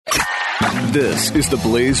This is the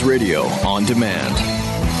Blaze Radio on demand.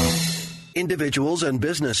 Individuals and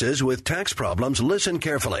businesses with tax problems, listen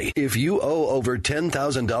carefully. If you owe over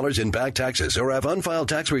 $10,000 in back taxes or have unfiled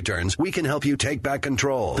tax returns, we can help you take back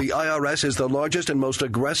control. The IRS is the largest and most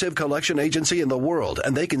aggressive collection agency in the world,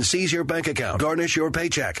 and they can seize your bank account, garnish your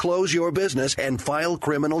paycheck, close your business, and file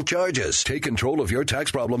criminal charges. Take control of your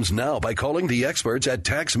tax problems now by calling the experts at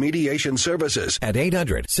Tax Mediation Services at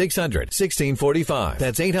 800-600-1645.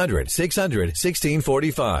 That's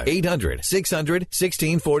 800-600-1645.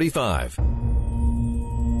 800-600-1645.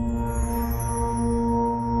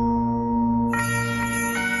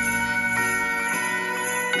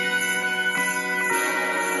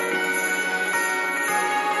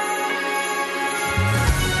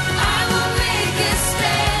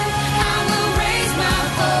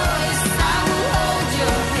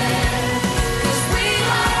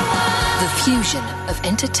 Fusion of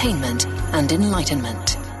entertainment and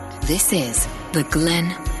enlightenment. This is the Glenn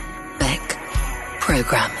Beck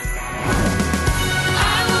Program. I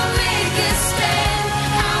will make a stand.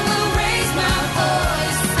 I will raise my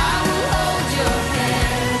voice. I will hold your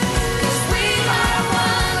hand. 'Cause we are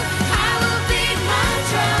one. I will beat my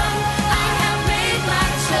drum. I have made my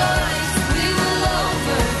choice. We will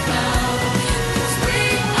overcome. 'Cause we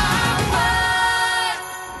are one.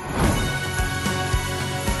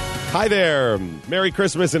 Hi there. Merry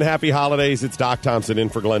Christmas and happy holidays. It's Doc Thompson in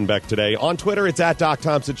for Glenn Beck today. On Twitter, it's at Doc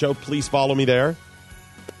Thompson Show. Please follow me there.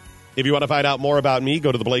 If you want to find out more about me,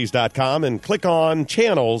 go to theblaze.com and click on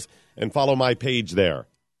channels and follow my page there.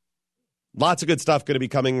 Lots of good stuff going to be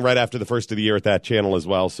coming right after the first of the year at that channel as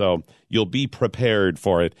well, so you'll be prepared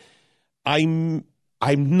for it. I'm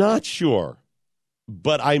not sure,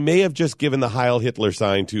 but I may have just given the Heil Hitler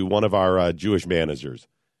sign to one of our Jewish managers.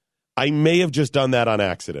 I may have just done that on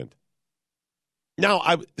accident. Now,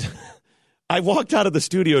 I walked out of the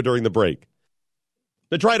studio during the break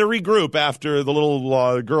to try to regroup after the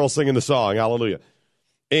little girl singing the song, Hallelujah.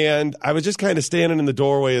 And I was just kind of standing in the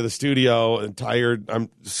doorway of the studio and tired. I'm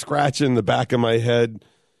scratching the back of my head,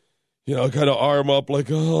 kind of arm up like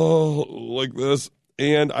this.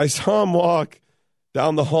 And I saw him walk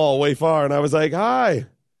down the hall way far, and I was like, hi.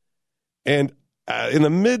 And in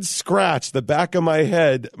the mid-scratch, the back of my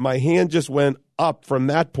head, my hand just went up from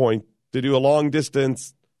that point to do a long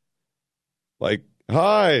distance, like,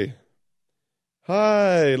 hi,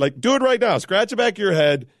 like, do it right now. Scratch the back of your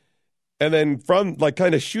head, and then from, like,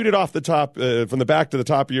 kind of shoot it off the top, from the back to the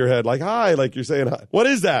top of your head, like, hi, like you're saying hi. What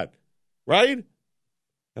is that, right?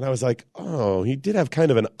 And I was like, oh, he did have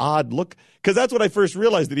kind of an odd look, because that's when I first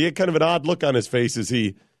realized that he had kind of an odd look on his face as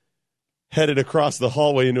he headed across the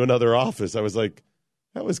hallway into another office. I was like,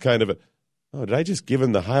 that was kind of did I just give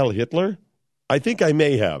him the Heil Hitler? I think I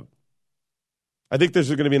may have. I think there's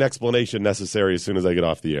going to be an explanation necessary as soon as I get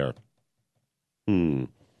off the air. All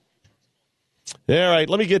right,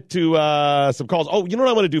 let me get to some calls. Oh, you know what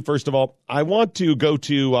I want to do first of all? I want to go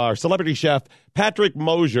to our celebrity chef, Patrick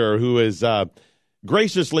Mosier, who has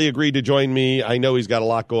graciously agreed to join me. I know he's got a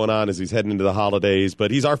lot going on as he's heading into the holidays,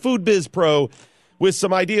 but he's our food biz pro with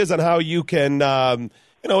some ideas on how you can,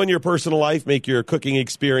 in your personal life, make your cooking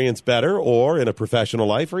experience better, or in a professional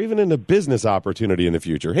life, or even in a business opportunity in the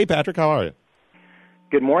future. Hey, Patrick, how are you?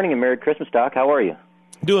 Good morning and Merry Christmas, Doc. How are you?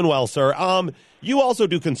 Doing well, sir. You also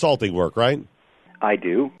do consulting work, right? I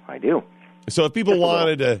do. So if people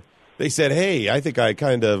wanted to, they said, hey, I think I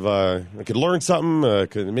kind of I could learn something,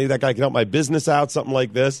 maybe that guy can help my business out, something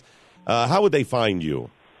like this, how would they find you?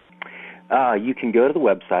 You can go to the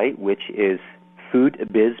website, which is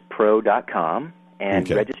foodbizpro.com, and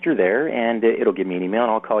register there, and it'll give me an email,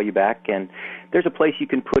 and I'll call you back. And there's a place you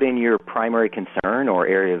can put in your primary concern or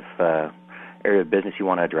area of business you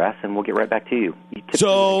want to address, and we'll get right back to you.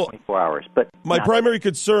 So 24 hours. But my primary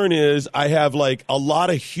concern is I have like a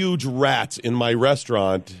lot of huge rats in my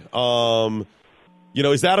restaurant.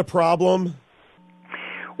 Is that a problem?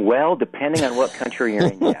 Well, depending on what country you're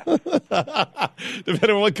in, yeah.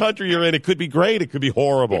 Depending on what country you're in, it could be great. It could be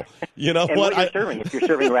horrible. You know and what you're serving. If you're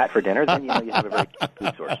serving rat for dinner, then you have a very good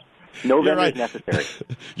food source. No vendor is necessary.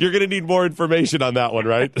 You're going to need more information on that one,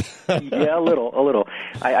 right? Yeah, a little.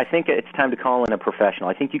 I think it's time to call in a professional.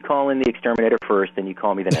 I think you call in the exterminator first, then you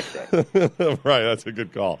call me the next day. Right, that's a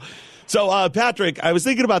good call. So, Patrick, I was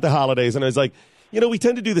thinking about the holidays, and I was like, we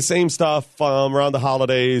tend to do the same stuff around the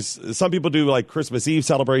holidays. Some people do, like, Christmas Eve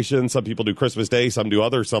celebrations. Some people do Christmas Day. Some do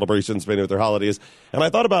other celebrations maybe with their holidays. And I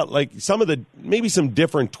thought about, like, maybe some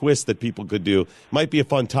different twists that people could do. Might be a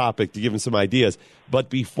fun topic to give them some ideas. But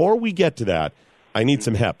before we get to that, I need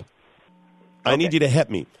some help. Okay. I need you to help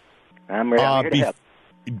me. I'm ready to help.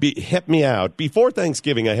 hit me out. Before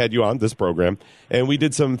Thanksgiving, I had you on this program, and we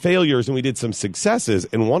did some failures and we did some successes.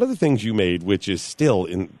 And one of the things you made, which is still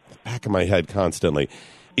in the back of my head constantly,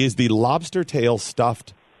 is the lobster tail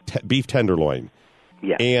stuffed beef tenderloin.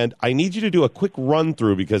 Yeah. And I need you to do a quick run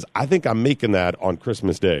through because I think I'm making that on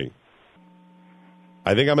Christmas Day.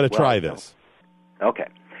 I think I'm going to try this. Okay.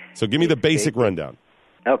 So give me the basic rundown.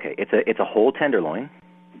 Okay, it's a whole tenderloin,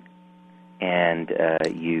 and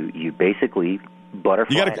you basically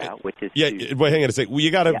butterfly it out, which is Wait, hang on a second. Well,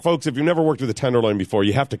 you got to, folks. If you've never worked with a tenderloin before,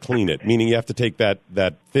 you have to clean it. Meaning, you have to take that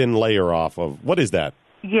thin layer off of what is that?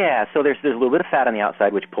 Yeah, so there's a little bit of fat on the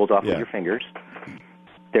outside, which pulls off with your fingers.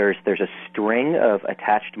 There's a string of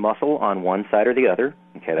attached muscle on one side or the other.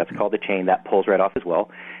 Okay, that's called the chain. That pulls right off as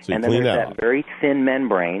well. So and then there's that very thin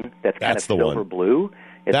membrane that's kind of silver blue.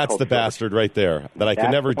 That's the bastard right there that I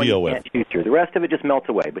can never deal with. Can't chew through. The rest of it just melts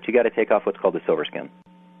away, but you got to take off what's called the silver skin.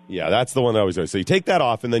 Yeah, that's the one I always do. So you take that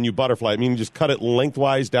off and then you butterfly. I mean, you just cut it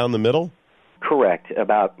lengthwise down the middle? Correct.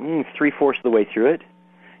 About 3/4 of the way through it,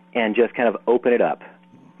 and just kind of open it up.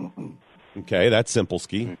 Okay, that's simple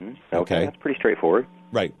ski. Mm-hmm. Okay, that's pretty straightforward.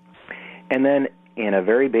 Right. And then in a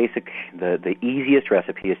very basic, the easiest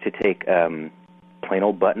recipe is to take plain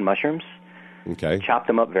old button mushrooms, chop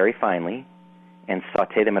them up very finely, and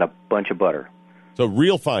saute them in a bunch of butter. So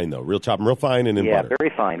real fine, though. Chop them real fine and in butter. Yeah,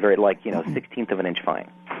 very fine. Very, 1/16 of an inch fine.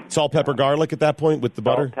 Salt, pepper, garlic at that point with the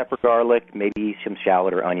butter? Salt, pepper, garlic, maybe some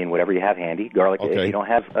shallot or onion, whatever you have handy. Garlic, if you don't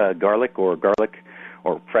have garlic or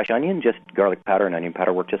fresh onion, just garlic powder and onion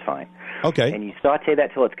powder work just fine. Okay. And you saute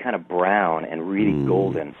that till it's kind of brown and really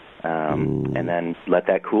golden. And then let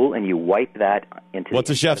that cool, and you wipe that into... What's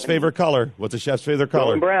a chef's favorite color? What's a chef's favorite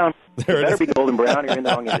color? Golden brown. There it better is. be golden brown, or you're in the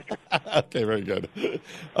wrong industry. Okay, very good.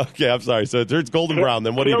 Okay, I'm sorry. So it's golden brown.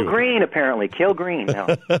 Then what do you do? Kale green, apparently. Kale green.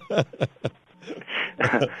 No.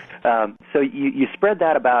 So you spread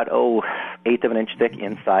that about, 1/8 of an inch thick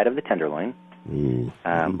inside of the tenderloin,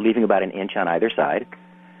 leaving about an inch on either side.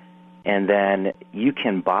 And then you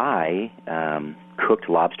can buy cooked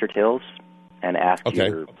lobster tails and ask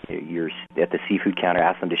your at the seafood counter,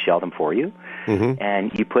 ask them to shell them for you,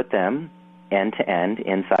 and you put them end to end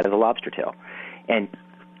inside of the lobster tail, and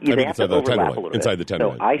they have to overlap a little bit. Inside the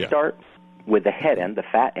tenderloin. So I start with the head end, the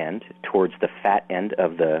fat end, towards the fat end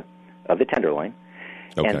of the tenderloin,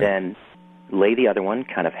 and then lay the other one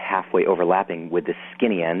kind of halfway overlapping with the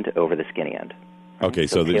skinny end over the skinny end. Okay,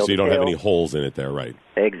 so you don't have any holes in it there, right?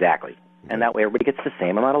 Exactly. And that way everybody gets the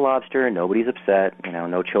same amount of lobster, and nobody's upset.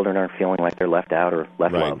 No children are feeling like they're left out or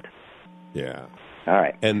left loved. Yeah. All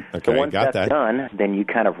right. And so once that's done, then you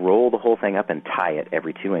kind of roll the whole thing up and tie it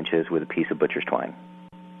every 2 inches with a piece of butcher's twine.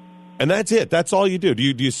 And that's it. That's all you do. Do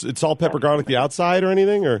you salt, pepper, garlic the outside or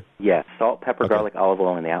anything? Or yes, salt, pepper, garlic, olive oil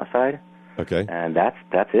on the outside. Okay. And that's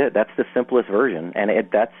it. That's the simplest version, and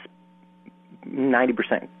that's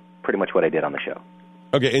 90% pretty much what I did on the show.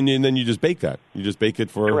 Okay, and then you just bake that. You just bake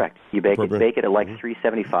it for... Correct. You bake it at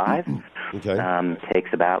 375. Okay.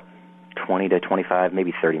 Takes about 20 to 25,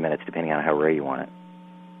 maybe 30 minutes, depending on how rare you want it.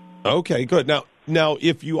 Okay, good. Now,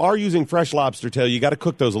 if you are using fresh lobster tail, you got to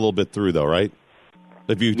cook those a little bit through, though, right?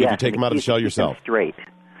 If you take them out of the shell yourself. Straight.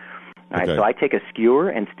 All right, so I take a skewer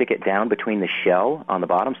and stick it down between the shell on the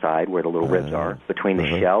bottom side, where the little ribs are, between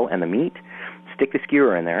the shell and the meat. Stick the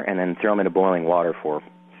skewer in there, and then throw them into boiling water for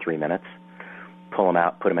 3 minutes. Pull them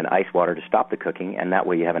out, put them in ice water to stop the cooking, and that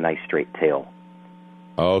way you have a nice straight tail.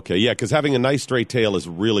 Okay, yeah, because having a nice straight tail is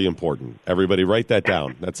really important. Everybody write that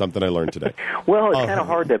down. That's something I learned today. Well, it's kind of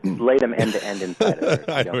hard to lay them end to end inside of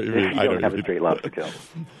there. You don't have a straight lobster tail.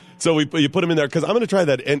 So you put them in there, because I'm going to try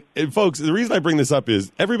that. And folks, the reason I bring this up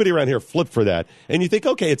is everybody around here flipped for that. And you think,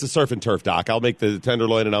 okay, it's a surf and turf, Doc. I'll make the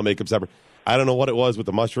tenderloin and I'll make them separate. I don't know what it was with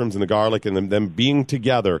the mushrooms and the garlic, and them being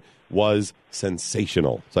together was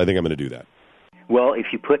sensational. So I think I'm going to do that. Well, if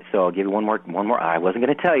you I'll give you one more. I wasn't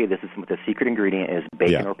going to tell you this is the secret ingredient is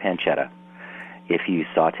bacon or pancetta. If you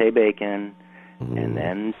saute bacon and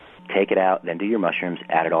then take it out, then do your mushrooms,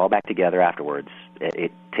 add it all back together afterwards,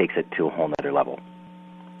 it takes it to a whole nother level.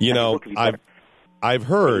 I've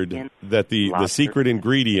heard that the secret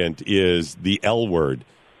ingredient is the L word,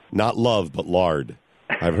 not love but lard.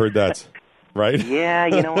 I've heard that's right. Yeah,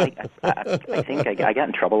 I think I got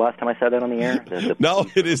in trouble last time I said that on the air. No,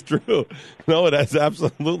 it is true. No, it is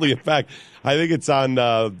absolutely. In fact, I think it's on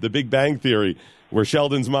The Big Bang Theory where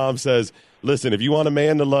Sheldon's mom says, "Listen, if you want a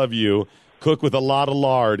man to love you, cook with a lot of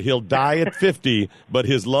lard. He'll die at 50, but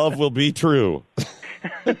his love will be true."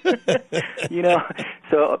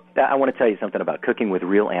 So I want to tell you something about cooking with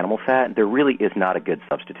real animal fat. There really is not a good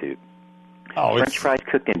substitute. French fries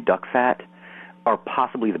cooked in duck fat are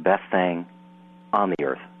possibly the best thing on the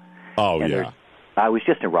earth. Oh, and yeah. I was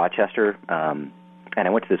just in Rochester, and I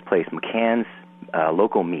went to this place, McCann's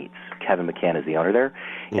Local Meats. Kevin McCann is the owner there,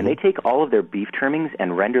 and they take all of their beef trimmings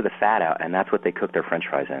and render the fat out, and that's what they cook their French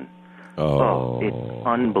fries in. Oh, it's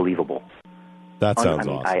unbelievable. That sounds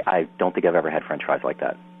awesome. I don't think I've ever had French fries like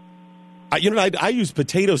that. I used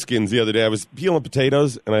potato skins the other day. I was peeling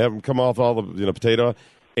potatoes, and I have them come off all the potato,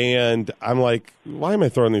 and I'm like, why am I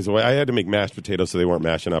throwing these away? I had to make mashed potatoes so they weren't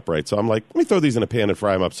mashing up right. So I'm like, let me throw these in a pan and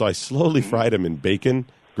fry them up. So I slowly fried them in bacon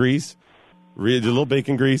grease, a little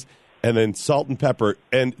bacon grease, and then salt and pepper.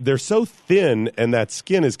 And they're so thin, and that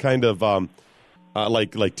skin is kind of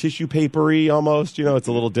like tissue papery almost. It's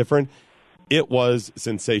a little different. It was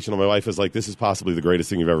sensational. My wife was like, this is possibly the greatest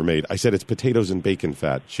thing you've ever made. I said, it's potatoes and bacon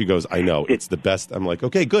fat. She goes, I know. It's the best. I'm like,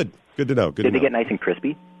 okay, good. Good to know. Did they get nice and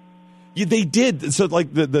crispy? Yeah, they did. So,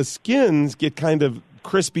 like, the skins get kind of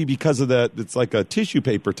crispy because of that. It's like a tissue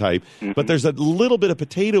paper type. Mm-hmm. But there's a little bit of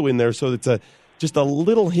potato in there, so it's just a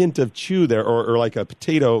little hint of chew there, or like a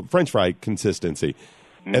potato French fry consistency.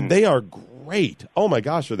 Mm. And they are great. Oh, my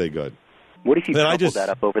gosh, are they good. What if you crumble that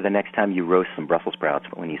up over the next time you roast some Brussels sprouts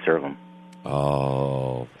when you serve them?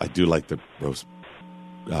 Oh, I do like the roast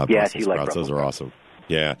yes, Brussels you sprouts. like Brussels Those are sprouts. awesome.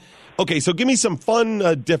 Yeah. Okay, so give me some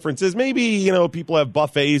fun differences. Maybe, people have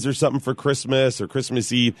buffets or something for Christmas or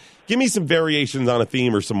Christmas Eve. Give me some variations on a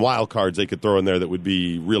theme or some wild cards they could throw in there that would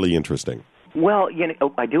be really interesting. Well,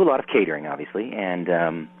 I do a lot of catering, obviously,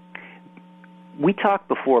 and we talked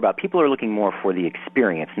before about people are looking more for the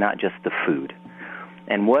experience, not just the food.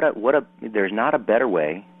 And there's not a better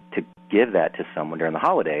way to give that to someone during the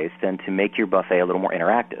holidays than to make your buffet a little more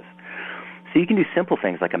interactive. So you can do simple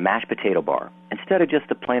things like a mashed potato bar. Instead of just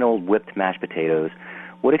the plain old whipped mashed potatoes,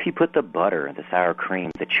 what if you put the butter, the sour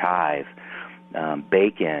cream, the chive,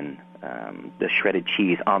 bacon, the shredded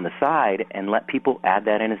cheese on the side and let people add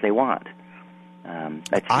that in as they want?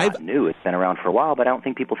 It's not new. It's been around for a while, but I don't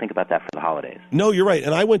think people think about that for the holidays. No, you're right.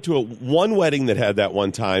 And I went to one wedding that had that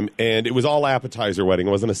one time, and it was all appetizer wedding. It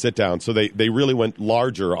wasn't a sit-down. So they really went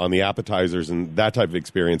larger on the appetizers and that type of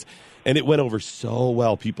experience. And it went over so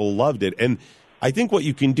well. People loved it. And I think what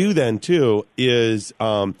you can do then, too, is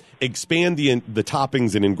expand the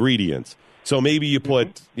toppings and ingredients. So maybe you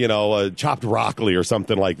put, chopped broccoli or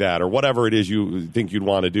something like that, or whatever it is you think you'd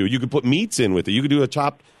want to do. You could put meats in with it. You could do a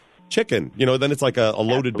chopped chicken. Then it's like a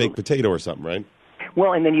loaded baked potato or something, right?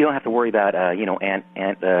 Well, and then you don't have to worry about, Aunt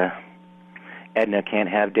Edna can't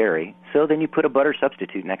have dairy. So then you put a butter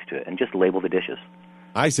substitute next to it and just label the dishes.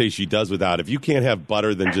 I say she does without. If you can't have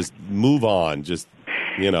butter, then just move on. Just,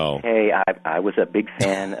 Hey, I was a big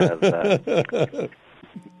fan of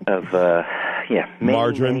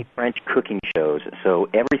many French cooking shows. So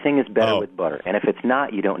everything is better with butter. And if it's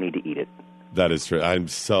not, you don't need to eat it. That is true.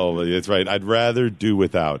 It's right. I'd rather do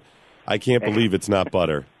without. I can't believe it's not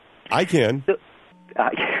butter. I can.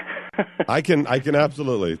 I can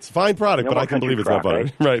absolutely. It's a fine product, but I can believe it's not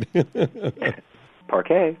butter. Right.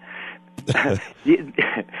 Parquet. Besides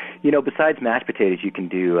mashed potatoes, you can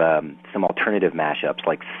do some alternative mashups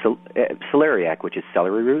like celeriac, which is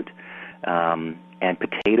celery root, and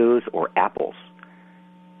potatoes or apples.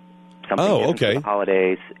 Okay. For the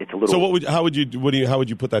holidays, it's a little. So how would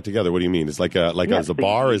you put that together? What do you mean? It's like as a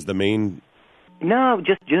bar as the main. No,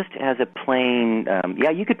 just as a plain.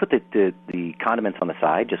 You could put the condiments on the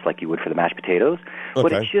side, just like you would for the mashed potatoes. Okay.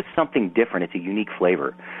 But it's just something different. It's a unique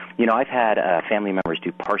flavor. I've had family members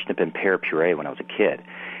do parsnip and pear puree when I was a kid.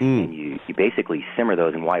 And you basically simmer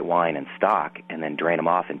those in white wine and stock, and then drain them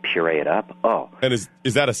off and puree it up. Oh. And is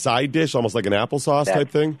that a side dish, almost like an applesauce type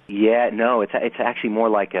thing? Yeah, no, it's actually more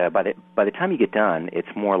like by the time you get done, it's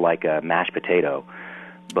more like a mashed potato.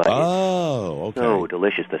 But it's so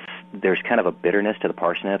delicious. There's kind of a bitterness to the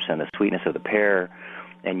parsnips and the sweetness of the pear,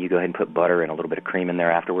 and you go ahead and put butter and a little bit of cream in there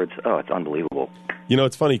afterwards. Oh, it's unbelievable.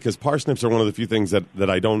 It's funny because parsnips are one of the few things that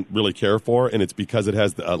I don't really care for, and it's because it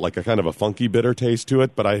has like a kind of a funky bitter taste to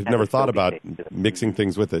it, but I had never thought about mixing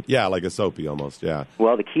things with it. Yeah, like a soapy almost, yeah.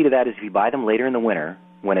 Well, the key to that is if you buy them later in the winter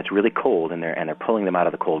when it's really cold and they're pulling them out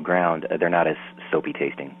of the cold ground, they're not as soapy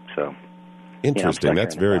tasting. So interesting.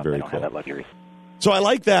 That's very, very cool. I don't have that luxury. So I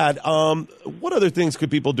like that. What other things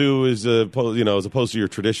could people do as opposed to your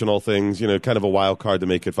traditional things, kind of a wild card to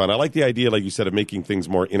make it fun? I like the idea, like you said, of making things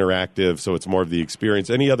more interactive so it's more of the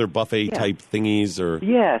experience. Any other buffet-type thingies? Or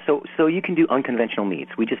Yeah, so you can do unconventional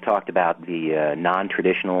meats. We just talked about the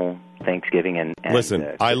non-traditional Thanksgiving and listen,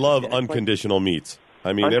 I love unconditional meats.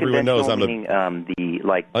 I mean, everyone knows I'm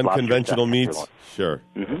unconventional meats, sure.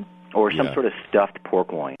 Mm-hmm. Or some sort of stuffed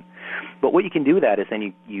pork loin. But what you can do with that is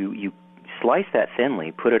then you slice that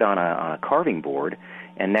thinly, put it on a carving board,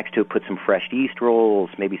 and next to it put some fresh yeast rolls,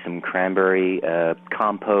 maybe some cranberry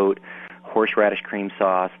compote, horseradish cream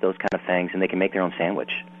sauce, those kind of things, and they can make their own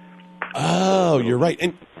sandwich. Oh, you're right.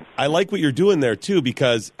 And I like what you're doing there, too,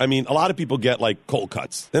 because, I mean, a lot of people get, like, cold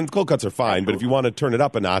cuts. And cold cuts are fine, but if you want to turn it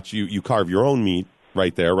up a notch, you carve your own meat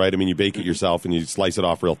right there, right? I mean, you bake it yourself and you slice it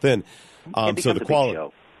off real thin. So the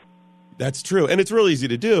quality. That's true. And it's real easy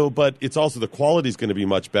to do, but it's also the quality is going to be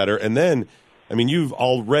much better. And then, I mean, you've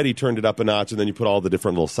already turned it up a notch, and then you put all the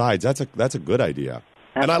different little sides. That's a good idea.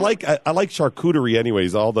 Absolutely. And I like charcuterie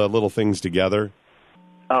anyways, all the little things together.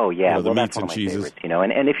 Oh, yeah. The Well, meats that's one and of my cheeses. favorites, you know.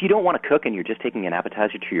 And if you don't want to cook and you're just taking an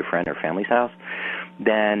appetizer to your friend or family's house,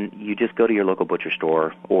 then you just go to your local butcher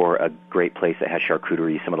store or a great place that has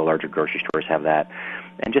charcuterie. Some of the larger grocery stores have that.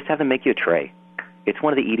 And just have them make you a tray. It's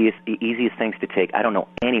one of the easiest things to take. I don't know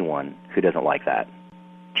anyone who doesn't like that.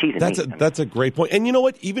 Cheese and meat. That's a great point. And you know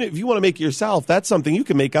what? Even if you want to make it yourself, that's something you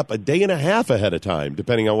can make up a day and a half ahead of time,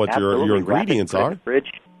 depending on what your ingredients are. Fridge.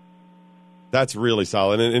 That's really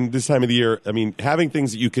solid. And this time of the year, I mean, having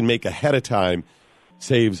things that you can make ahead of time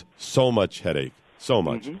saves so much headache. So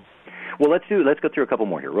much. Mm-hmm. Well, let's go through a couple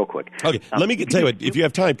more here real quick. Okay, let me tell you what, if you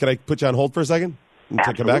have time, can I put you on hold for a second?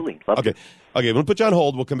 Absolutely. Come back? Okay, we're going to put you on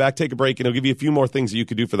hold. We'll come back, take a break, and I'll give you a few more things that you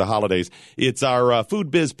could do for the holidays. It's our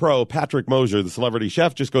Food Biz Pro, Patrick Mosier, the celebrity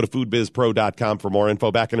chef. Just go to foodbizpro.com for more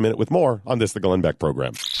info. Back in a minute with more on this, the Glenn Beck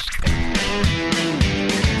program.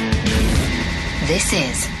 This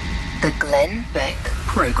is the Glenn Beck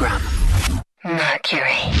program.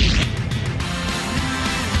 Mercury.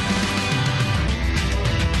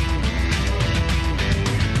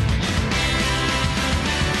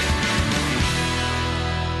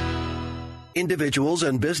 Individuals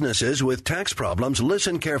and businesses with tax problems,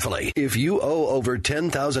 listen carefully. If you owe over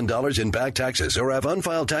 $10,000 in back taxes or have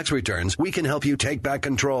unfiled tax returns, we can help you take back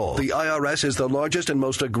control. The IRS is the largest and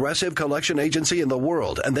most aggressive collection agency in the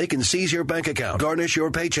world, and they can seize your bank account, garnish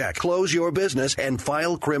your paycheck, close your business, and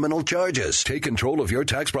file criminal charges. Take control of your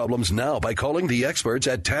tax problems now by calling the experts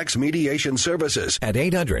at Tax Mediation Services at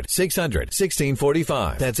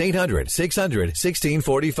 800-600-1645. That's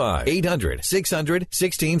 800-600-1645.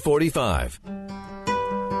 800-600-1645.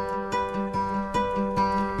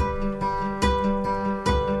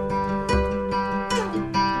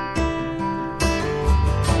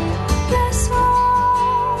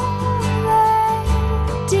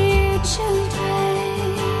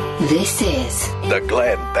 This is the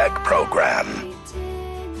Glenn Beck Program.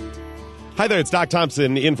 Hi there, it's Doc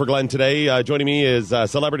Thompson in for Glenn today. Joining me is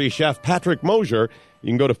celebrity chef Patrick Mosier. You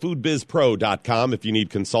can go to foodbizpro.com if you need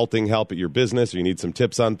consulting help at your business or you need some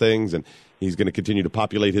tips on things, and he's going to continue to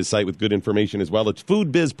populate his site with good information as well. It's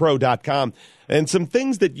foodbizpro.com, and some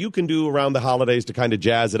things that you can do around the holidays to kind of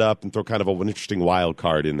jazz it up and throw kind of an interesting wild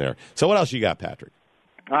card in there. So what else you got, Patrick?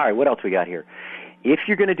 All right, what else we got here? If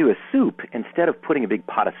you're going to do a soup, instead of putting a big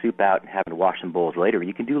pot of soup out and having to wash some bowls later,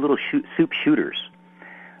 you can do little soup shooters.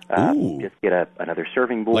 Just get another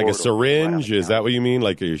serving board. Like a syringe? Is that what you mean?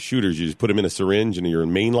 Like your shooters, you just put them in a syringe and you're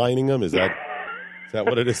mainlining them? Is that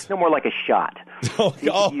what it is? No, more like a shot.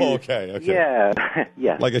 Okay. Yeah,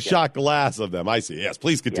 yes. Like a shot glass of them. I see. Yes,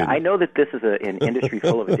 please continue. Yeah, I know that this is an industry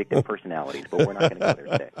full of addictive personalities, but we're not going to go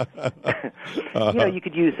there today. You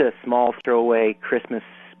could use a small throwaway Christmas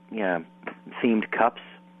themed cups,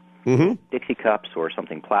 Dixie cups or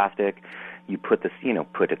something plastic. You put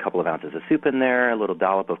put a couple of ounces of soup in there, a little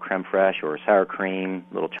dollop of creme fraiche or sour cream,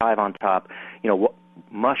 a little chive on top.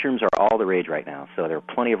 Mushrooms are all the rage right now, so there are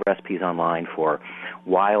plenty of recipes online for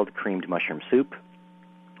wild creamed mushroom soup,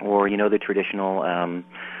 or the traditional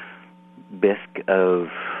bisque of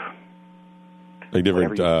like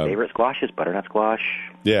different favorite squashes, butternut squash.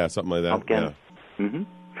 Yeah, something like that. Pumpkin. Yeah. Mm-hmm.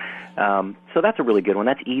 So that's a really good one.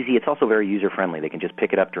 That's easy. It's also very user-friendly. They can just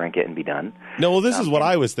pick it up, drink it, and be done. No, well, this is what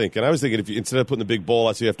I was thinking. I was thinking if you, instead of putting the big bowl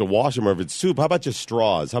out so you have to wash them, or if it's soup, how about just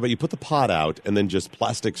straws? How about you put the pot out and then just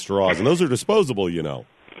plastic straws? And those are disposable, Yeah,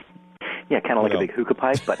 kind of like a big hookah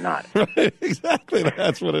pipe, but not. Exactly.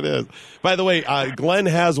 That's what it is. By the way, Glenn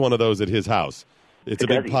has one of those at his house. It's a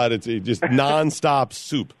big pot. It's just nonstop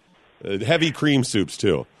soup. Heavy cream soups,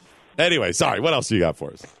 too. Anyway, sorry. What else you got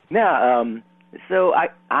for us? So I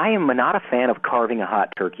am not a fan of carving a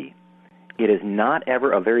hot turkey. It is not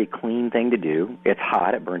ever a very clean thing to do. It's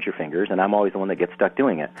hot. It burns your fingers, and I'm always the one that gets stuck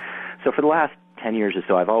doing it. So for the last 10 years or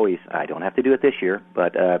so, I don't have to do it this year,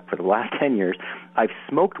 but for the last 10 years, I've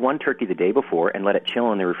smoked one turkey the day before and let it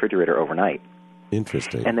chill in the refrigerator overnight.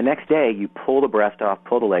 Interesting. And the next day, you pull the breast off,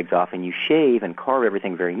 pull the legs off, and you shave and carve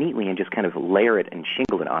everything very neatly and just kind of layer it and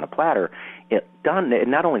shingle it on a platter. It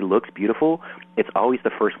not only looks beautiful, it's always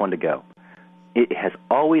the first one to go. It has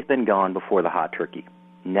always been gone before the hot turkey.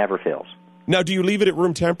 Never fails. Now, do you leave it at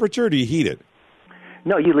room temperature or do you heat it?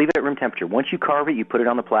 No, you leave it at room temperature. Once you carve it, you put it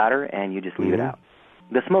on the platter, and you just leave it out.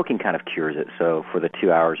 The smoking kind of cures it, so for the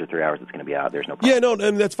 2 hours or 3 hours it's going to be out, there's no problem. Yeah, no,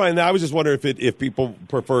 and that's fine. I was just wondering if people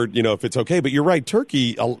preferred, if it's okay. But you're right,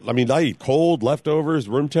 turkey, I mean, I eat cold, leftovers,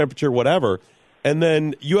 room temperature, whatever. And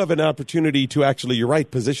then you have an opportunity to actually, you're right,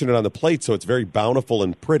 position it on the plate so it's very bountiful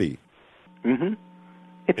and pretty. Mm-hmm.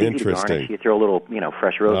 It's easy to garnish. You throw a little,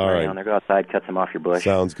 fresh rosemary on there. Go outside, cut some off your bush.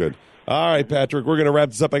 Sounds good. All right, Patrick, we're going to wrap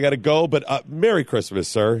this up. I got to go, but Merry Christmas,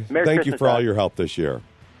 sir. Thank you for all your help this year.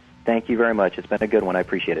 Thank you very much. It's been a good one. I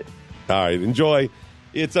appreciate it. All right, enjoy.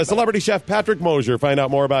 It's celebrity chef Patrick Mosier. Find out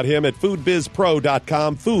more about him at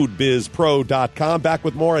foodbizpro.com, foodbizpro.com. Back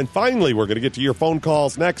with more. And finally, we're going to get to your phone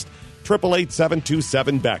calls next.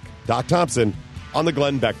 888-727-BECK. Doc Thompson on the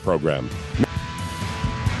Glenn Beck program.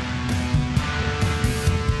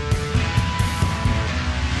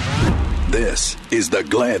 This is the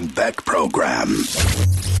Glenn Beck program.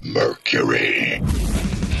 Mercury.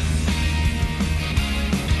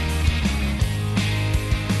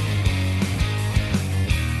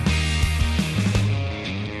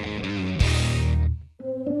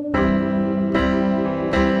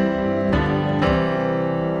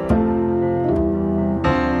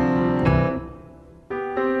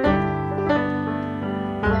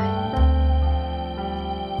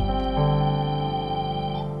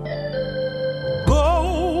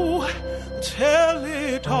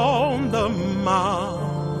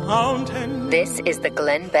 This is the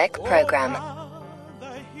Glenn Beck program.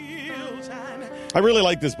 I really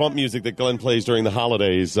like this bump music that Glenn plays during the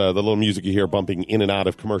holidays, the little music you hear bumping in and out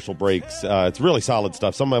of commercial breaks. It's really solid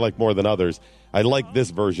stuff. Some I like more than others. I like this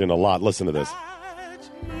version a lot. Listen to this. I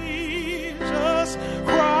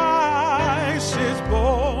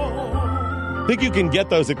think you can get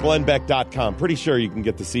those at glennbeck.com. Pretty sure you can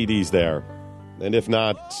get the CDs there. And if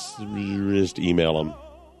not, just email them.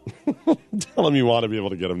 Tell them you want to be able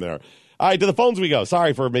to get them there. All right, to the phones we go.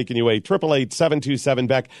 Sorry for making you wait.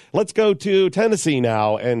 888-727-BECK. Let's go to Tennessee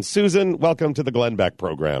now. And Susan, welcome to the Glenn Beck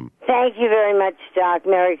program. Thank you very much, Doc.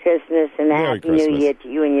 Merry Christmas and Merry Happy New Christmas. Year to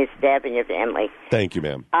you and your staff and your family. Thank you,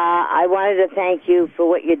 ma'am. I wanted to thank you for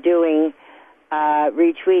what you're doing,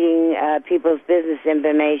 retweeting people's business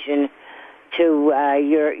information to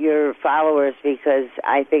your followers, because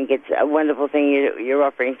I think it's a wonderful thing you're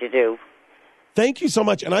offering to do. Thank you so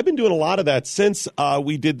much. And I've been doing a lot of that since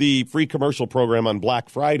we did the free commercial program on Black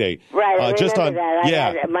Friday. Right, I remember that.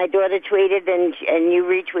 Yeah. My daughter tweeted and you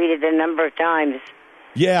retweeted a number of times.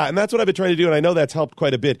 Yeah, and that's what I've been trying to do, and I know that's helped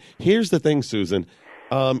quite a bit. Here's the thing, Susan.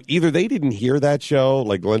 Either they didn't hear that show,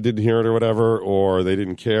 like Glenn didn't hear it or whatever, or they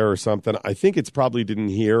didn't care or something. I think it's probably didn't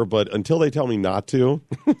hear, but until they tell me not to,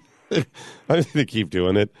 I'm going to keep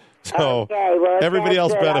doing it. So okay, well, everybody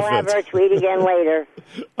else benefits. I'll have her tweet again later.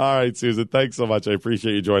 All right, Susan, thanks so much. I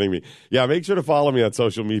appreciate you joining me. Yeah, make sure to follow me on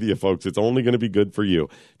social media, folks. It's only going to be good for you.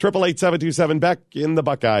 888-727-BECK in the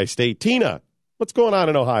Buckeye State. Tina, what's going on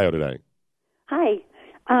in Ohio today? Hi.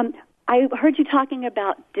 I heard you talking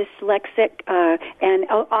about dyslexic and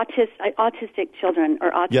autistic children,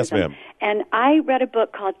 or autism. Yes, ma'am. And I read a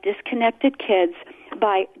book called Disconnected Kids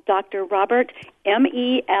by Dr. Robert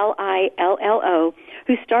Mellillo,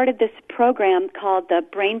 who started this program called the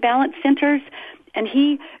Brain Balance Centers. And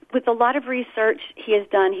he, with a lot of research he has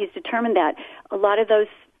done, he's determined that a lot of those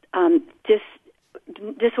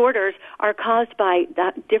disorders are caused by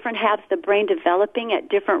the different halves of the brain developing at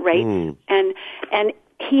different rates. And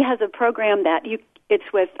he has a program that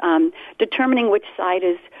it's with determining which side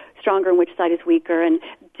is stronger and which side is weaker, and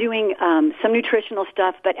doing some nutritional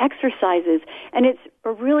stuff, but exercises. And it's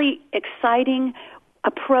a really exciting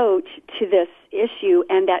approach to this issue,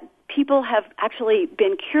 and that people have actually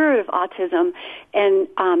been cured of autism. And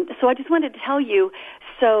so I just wanted to tell you,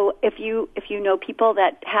 so if you know people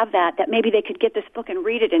that have that maybe they could get this book and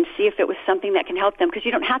read it and see if it was something that can help them, because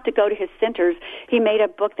you don't have to go to his centers. He made a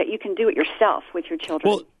book that you can do it yourself with your children.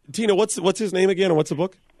 Well, Tina, what's his name again, and what's the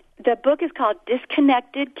book? The book is called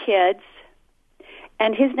Disconnected Kids,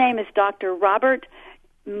 and his name is Dr. Robert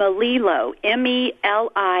Mellillo,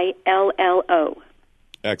 Mellillo.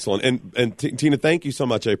 Excellent. And Tina, thank you so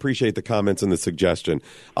much. I appreciate the comments and the suggestion.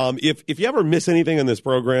 If you ever miss anything in this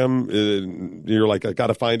program, you're like, I got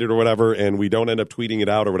to find it or whatever, and we don't end up tweeting it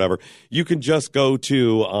out or whatever, you can just go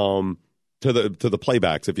to the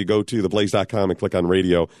playbacks. If you go to theblaze.com and click on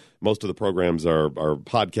radio, most of the programs are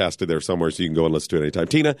podcasted there somewhere, so you can go and listen to it anytime.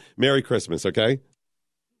 Tina, Merry Christmas, okay?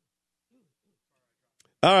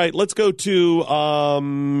 All right, let's go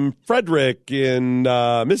to Frederick in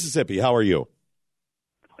Mississippi. How are you?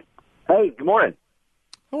 Hey, good morning.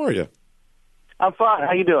 How are you? I'm fine.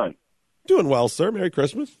 How you doing? Doing well, sir. Merry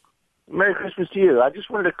Christmas. Merry Christmas to you. I just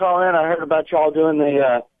wanted to call in. I heard about y'all doing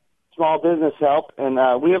the small business help,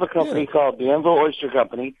 and we have a company called the Enville Oyster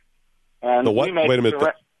Company. And The what? we make Wait a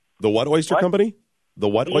minute. The what oyster company? The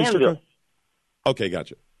what The oyster Anvil. company? Okay,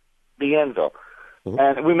 gotcha. The Enville.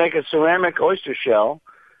 And we make a ceramic oyster shell,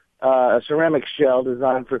 a ceramic shell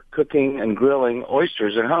designed for cooking and grilling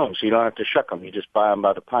oysters at home, so you don't have to shuck them. You just buy them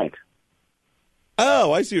by the pint.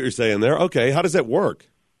 Oh, I see what you're saying there. Okay, how does that work?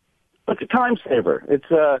 It's a time saver. It's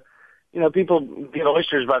people get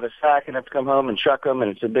oysters by the sack and have to come home and shuck them,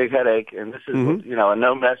 and it's a big headache. And this is, a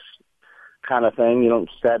no mess kind of thing. You don't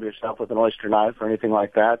stab yourself with an oyster knife or anything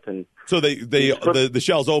like that. And So the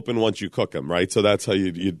shell's open once you cook them, right? So that's how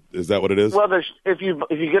you is that what it is? well, if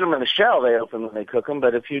you get them in the shell, they open when they cook them.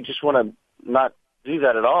 But if you just want to not do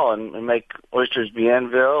that at all and make oysters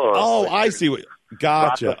Bienville or I see what.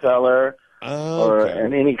 Gotcha. Rockefeller or Okay.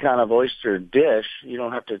 in any kind of oyster dish, you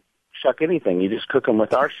don't have to shuck anything. You just cook them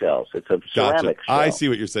with our shells. It's a ceramic shell. I see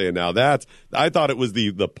what you're saying now. I thought it was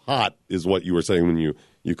the pot is what you were saying when you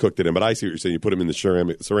cooked it in, but I see what you're saying. You put them in the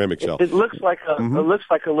ceramic shell. It looks like a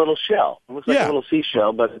little shell. It looks like a little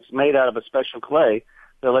seashell, but it's made out of a special clay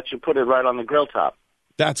that lets you put it right on the grill top.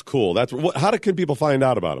 That's cool. How can people find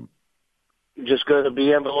out about them? Just go to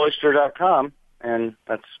bmooyster.com, and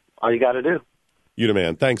that's all you got to do. You the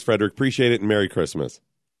man. Thanks, Frederick. Appreciate it, and Merry Christmas.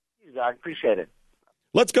 I appreciate it.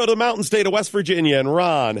 Let's go to the mountain state of West Virginia. And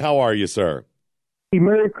Ron, how are you, sir? Hey,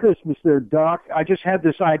 Merry Christmas there, Doc. I just had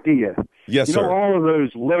this idea. Yes, you know, sir. all of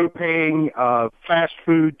those low-paying fast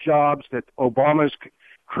food jobs that Obama's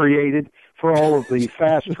created for all of the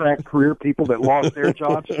fast-track career people that lost their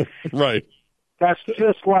jobs. Right. That's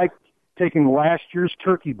just like taking last year's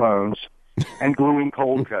turkey bones and gluing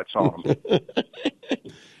cold cuts on them.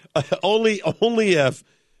 Only if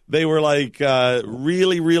they were like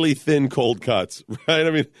really, really thin cold cuts, right?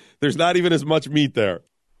 I mean, there's not even as much meat there.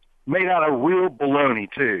 Made out of real bologna,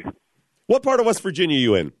 too. What part of West Virginia are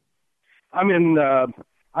you in? I'm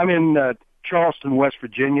in Charleston, West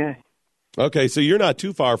Virginia. Okay, so you're not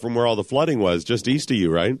too far from where all the flooding was, just east of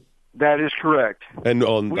you, right? That is correct. And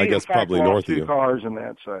I guess probably north of two you. cars in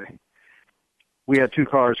that, so we had 2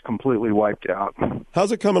 cars completely wiped out.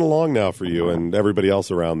 How's it coming along now for you and everybody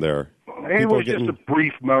else around there? It was just a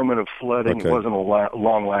brief moment of flooding. Okay. It wasn't a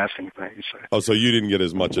long-lasting thing. So. Oh, so you didn't get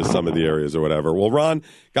as much as some of the areas or whatever. Well, Ron,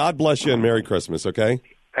 God bless you and Merry Christmas, okay?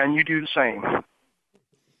 And you do the same.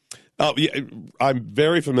 Oh, yeah, I'm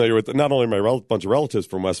very familiar with not only my bunch of relatives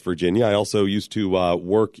from West Virginia. I also used to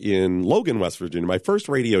work in Logan, West Virginia. My first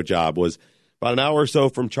radio job was about an hour or so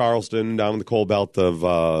from Charleston, down in the coal belt of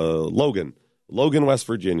Logan, West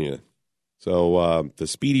Virginia. So the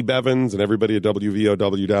Speedy Bevins and everybody at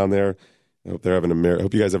WVOW down there, I hope they're having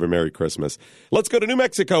hope you guys have a Merry Christmas. Let's go to New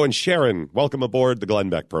Mexico and Sharon. Welcome aboard the Glenn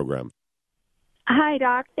Beck program. Hi,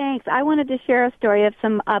 Doc. Thanks. I wanted to share a story of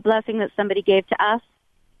some blessing that somebody gave to us.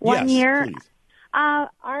 One year, please.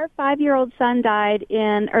 our 5-year-old son died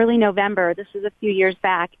in early November. This was a few years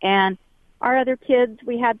back. And our other kids,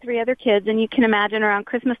 we had 3 other kids, and you can imagine around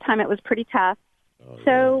Christmas time it was pretty tough.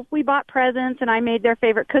 So we bought presents, and I made their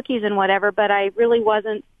favorite cookies and whatever, but I really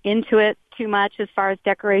wasn't into it too much as far as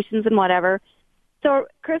decorations and whatever. So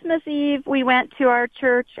Christmas Eve, we went to our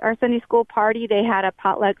church, our Sunday school party. They had a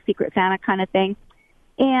potluck Secret Santa kind of thing.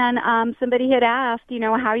 And somebody had asked,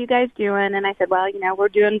 how are you guys doing? And I said, well, we're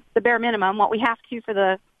doing the bare minimum, what we have to for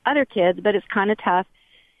the other kids, but it's kind of tough.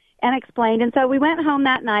 And explained. And so we went home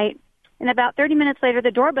that night. And about 30 minutes later,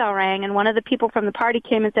 the doorbell rang, and one of the people from the party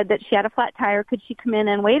came and said that she had a flat tire. Could she come in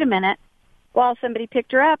and wait a minute while somebody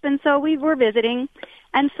picked her up? And so we were visiting,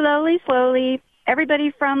 and slowly,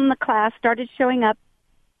 everybody from the class started showing up.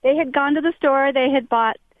 They had gone to the store. They had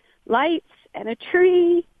bought lights and a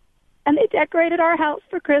tree, and they decorated our house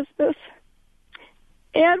for Christmas.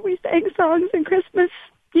 And we sang songs and Christmas,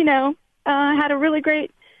 had a really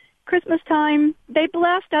great Christmas time. They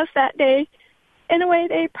blessed us that day in a way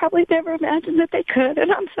they probably never imagined that they could,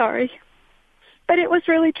 and I'm sorry. But it was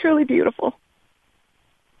really, truly beautiful.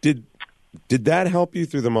 Did that help you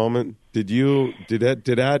through the moment? Did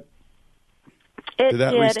that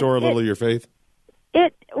restore a little of your faith?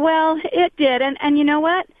 It did. And you know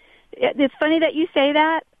what? It's funny that you say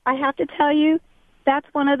that. I have to tell you, that's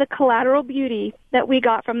one of the collateral beauty that we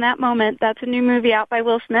got from that moment. That's a new movie out by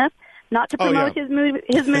Will Smith. Not to promote his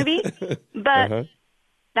movie, but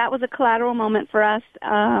that was a collateral moment for us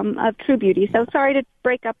of true beauty. So sorry to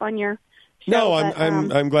break up on your show. No, but,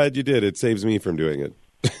 I'm glad you did. It saves me from doing it.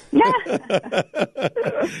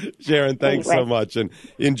 Sharon, thanks so much, and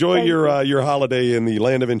enjoy your holiday in the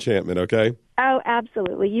land of enchantment. Okay. Oh,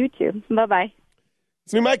 absolutely. You too. Bye-bye.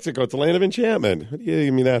 It's New Mexico. It's a land of enchantment. What do you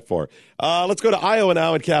give me that for? Let's go to Iowa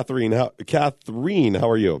now and Catherine. Catherine, how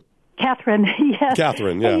are you? Catherine, yes.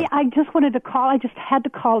 Catherine, yeah. Hey, I just wanted to call. I just had to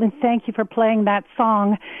call and thank you for playing that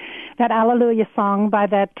song, that Alleluia song by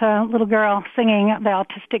that little girl singing, the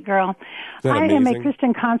autistic girl. I am a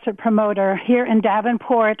Christian concert promoter here in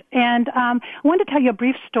Davenport, and I wanted to tell you a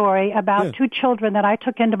brief story about two children that I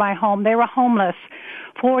took into my home. They were homeless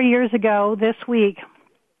 4 years ago this week.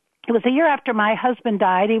 It was a year after my husband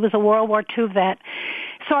died. He was a World War II vet.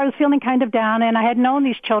 So I was feeling kind of down, and I had known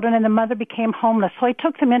these children, and the mother became homeless. So I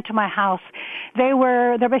took them into my house.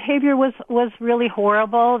 Their behavior was really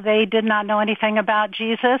horrible. They did not know anything about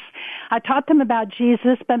Jesus. I taught them about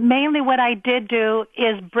Jesus, but mainly what I did do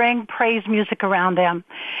is bring praise music around them.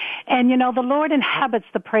 And, the Lord inhabits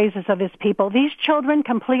the praises of his people. These children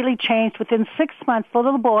completely changed within 6 months. The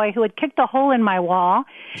little boy who had kicked a hole in my wall,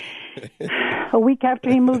 a week after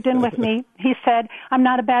he moved in with me, he said, "I'm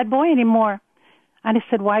not a bad boy anymore." And I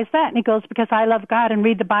said, "Why is that?" And he goes, "Because I love God and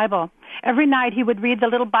read the Bible." Every night he would read the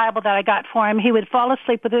little Bible that I got for him. He would fall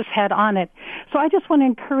asleep with his head on it. So I just want to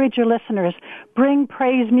encourage your listeners, bring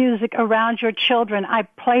praise music around your children. I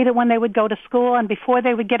played it when they would go to school, and before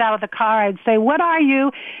they would get out of the car, I'd say, "What are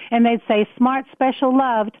you?" And they'd say, "Smart, special,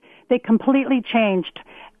 loved." They completely changed.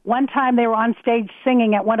 One time they were on stage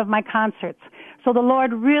singing at one of my concerts. So the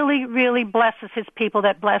Lord really, really blesses his people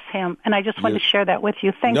that bless him. And I just wanted to share that with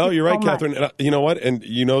you. Thank you. No, you're so right, much. Catherine. And you know what? And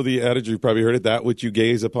you know the adage, you've probably heard it, that which you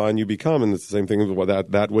gaze upon, you become. And it's the same thing with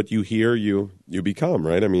that what you hear, you become,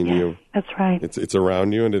 right? I mean, that's right. It's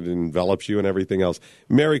around you and it envelops you and everything else.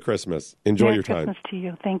 Merry Christmas. Enjoy your time. Merry Christmas to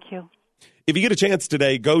you. Thank you. If you get a chance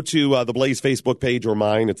today, go to the Blaze Facebook page or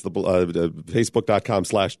mine. It's the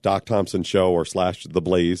facebook.com/Doc Thompson Show or /The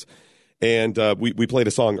Blaze. And we played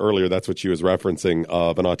a song earlier. That's what she was referencing,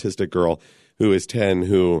 of an autistic girl who is 10.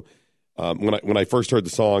 Who, when I first heard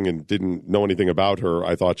the song and didn't know anything about her,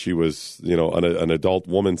 I thought she was, an adult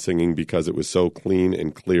woman singing because it was so clean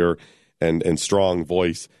and clear and strong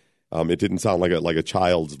voice. It didn't sound like a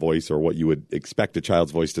child's voice or what you would expect a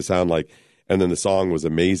child's voice to sound like. And then the song was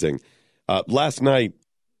amazing. Last night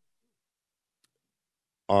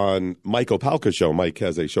on Mike Opalka's show, Mike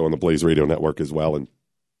has a show on the Blaze Radio Network as well, and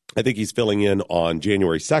I think he's filling in on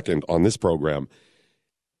January 2nd on this program.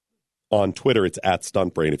 On Twitter, it's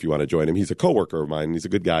 @StuntBrain if you want to join him. He's a coworker of mine, and he's a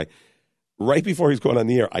good guy. Right before he's going on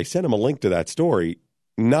the air, I sent him a link to that story,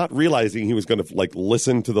 not realizing he was going to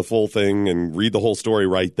listen to the full thing and read the whole story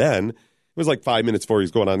right then. It was 5 minutes before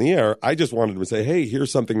he's going on the air. I just wanted him to say, "Hey,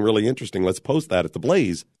 here's something really interesting. Let's post that at the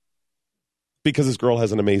Blaze." Because this girl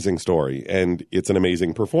has an amazing story, and it's an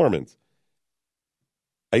amazing performance.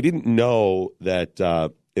 I didn't know that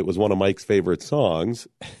it was one of Mike's favorite songs,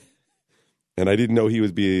 and I didn't know he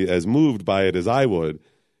would be as moved by it as I would.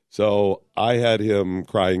 So I had him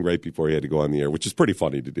crying right before he had to go on the air, which is pretty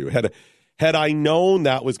funny to do. Had I known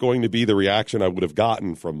that was going to be the reaction I would have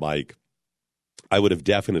gotten from Mike, I would have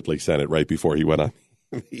definitely sent it right before he went on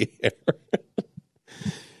the air.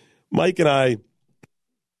 Mike and I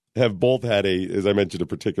have both had as I mentioned, a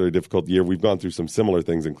particularly difficult year. We've gone through some similar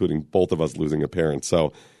things, including both of us losing a parent.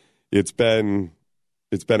 So it's been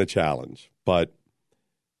a challenge, but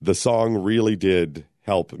the song really did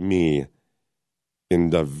help me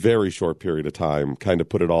in a very short period of time, kind of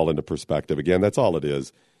put it all into perspective. Again, that's all it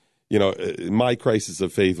is. My crisis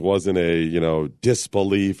of faith wasn't a,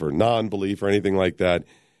 disbelief or non-belief or anything like that,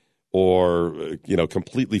 or,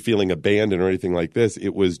 completely feeling abandoned or anything like this.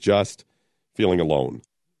 It was just feeling alone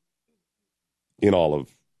in all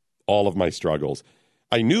of my struggles.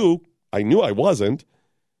 I knew I wasn't,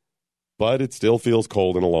 but it still feels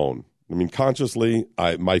cold and alone. I mean, consciously,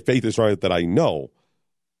 my faith is right that I know,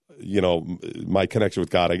 my connection with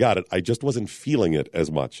God, I got it. I just wasn't feeling it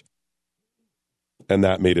as much. And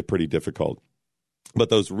that made it pretty difficult. But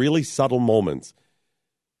those really subtle moments,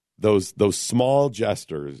 those small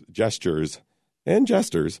gestures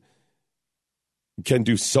can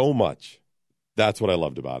do so much. That's what I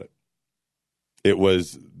loved about it. It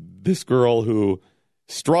was this girl who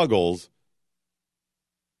struggles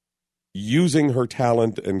using her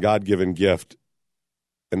talent and God-given gift,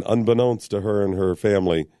 and unbeknownst to her and her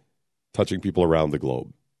family, touching people around the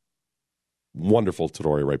globe. Wonderful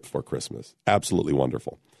story right before Christmas. Absolutely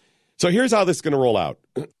wonderful. So here's how this is going to roll out.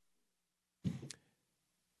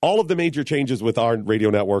 All of the major changes with our radio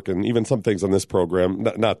network, and even some things on this program,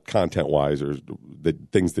 not content-wise or the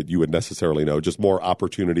things that you would necessarily know, just more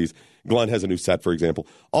opportunities. Glenn has a new set, for example.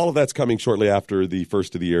 All of that's coming shortly after the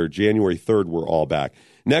first of the year. January 3rd, we're all back.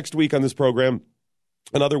 Next week on this program,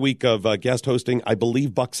 another week of guest hosting. I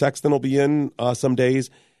believe Buck Sexton will be in some days.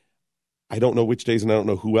 I don't know which days, and I don't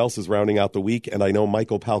know who else is rounding out the week. And I know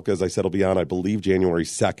Michael Palka, as I said, will be on, I believe, January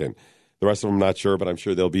 2nd. The rest of them I'm not sure, but I'm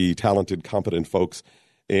sure they'll be talented, competent folks,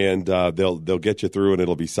 and they'll get you through, and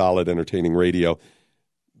it'll be solid, entertaining radio.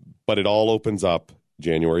 But it all opens up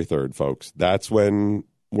January 3rd, folks. That's when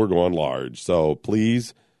we're going large. So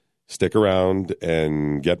please stick around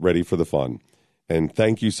and get ready for the fun. And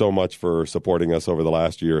thank you so much for supporting us over the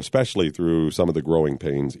last year, especially through some of the growing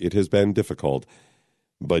pains. It has been difficult,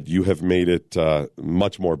 but you have made it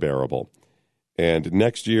much more bearable. And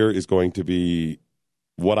next year is going to be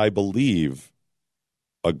what I believe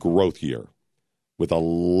a growth year with a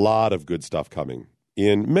lot of good stuff coming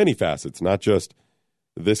in many facets, not just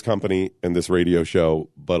this company and this radio show,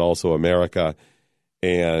 but also America,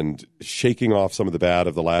 and shaking off some of the bad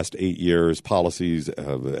of the last 8 years, policies,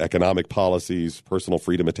 economic policies, personal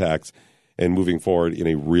freedom attacks, and moving forward in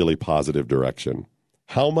a really positive direction.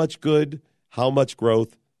 How much good, how much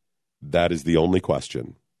growth, that is the only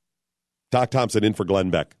question. Doc Thompson in for Glenn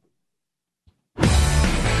Beck.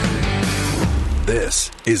 This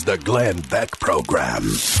is the Glenn Beck Program.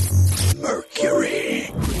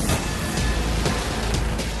 Mercury.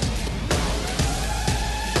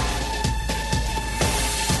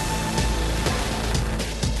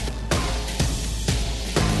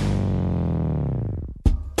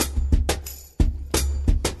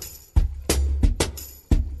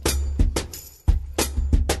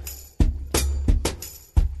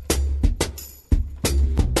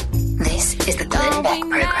 This is the Glenn Beck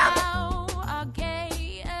Program.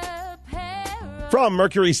 From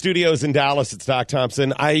Mercury Studios in Dallas, it's Doc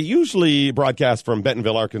Thompson. I usually broadcast from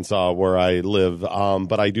Bentonville, Arkansas, where I live,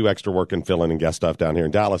 but I do extra work and fill in and guest stuff down here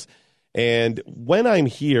in Dallas. And when I'm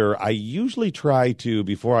here, I usually try to,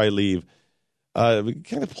 before I leave, kind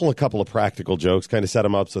of pull a couple of practical jokes, kind of set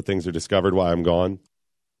them up so things are discovered while I'm gone.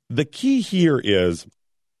 The key here is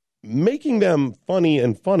making them funny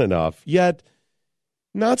and fun enough, yet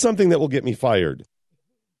not something that will get me fired.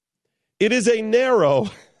 It is a narrow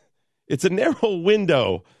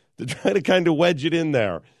window to try to kind of wedge it in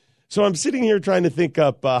there. So I'm sitting here trying to think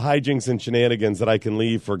up hijinks and shenanigans that I can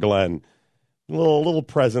leave for Glenn. Little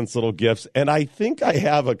presents, little gifts. And I think I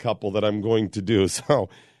have a couple that I'm going to do. So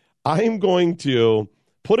I'm going to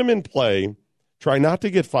put them in play, try not to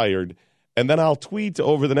get fired, and then I'll tweet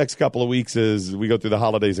over the next couple of weeks as we go through the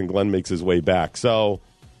holidays and Glenn makes his way back. So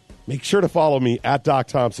make sure to follow me at Doc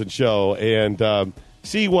Thompson Show and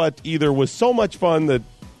see what either was so much fun that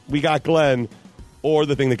we got Glenn or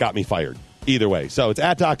the thing that got me fired. Either way. So it's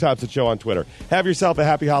at Doc Thompson Show on Twitter. Have yourself a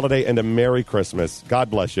happy holiday and a Merry Christmas. God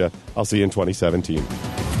bless you. I'll see you in 2017.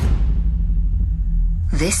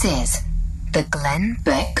 This is the Glenn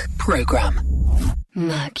Beck Program.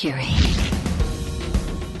 Mercury.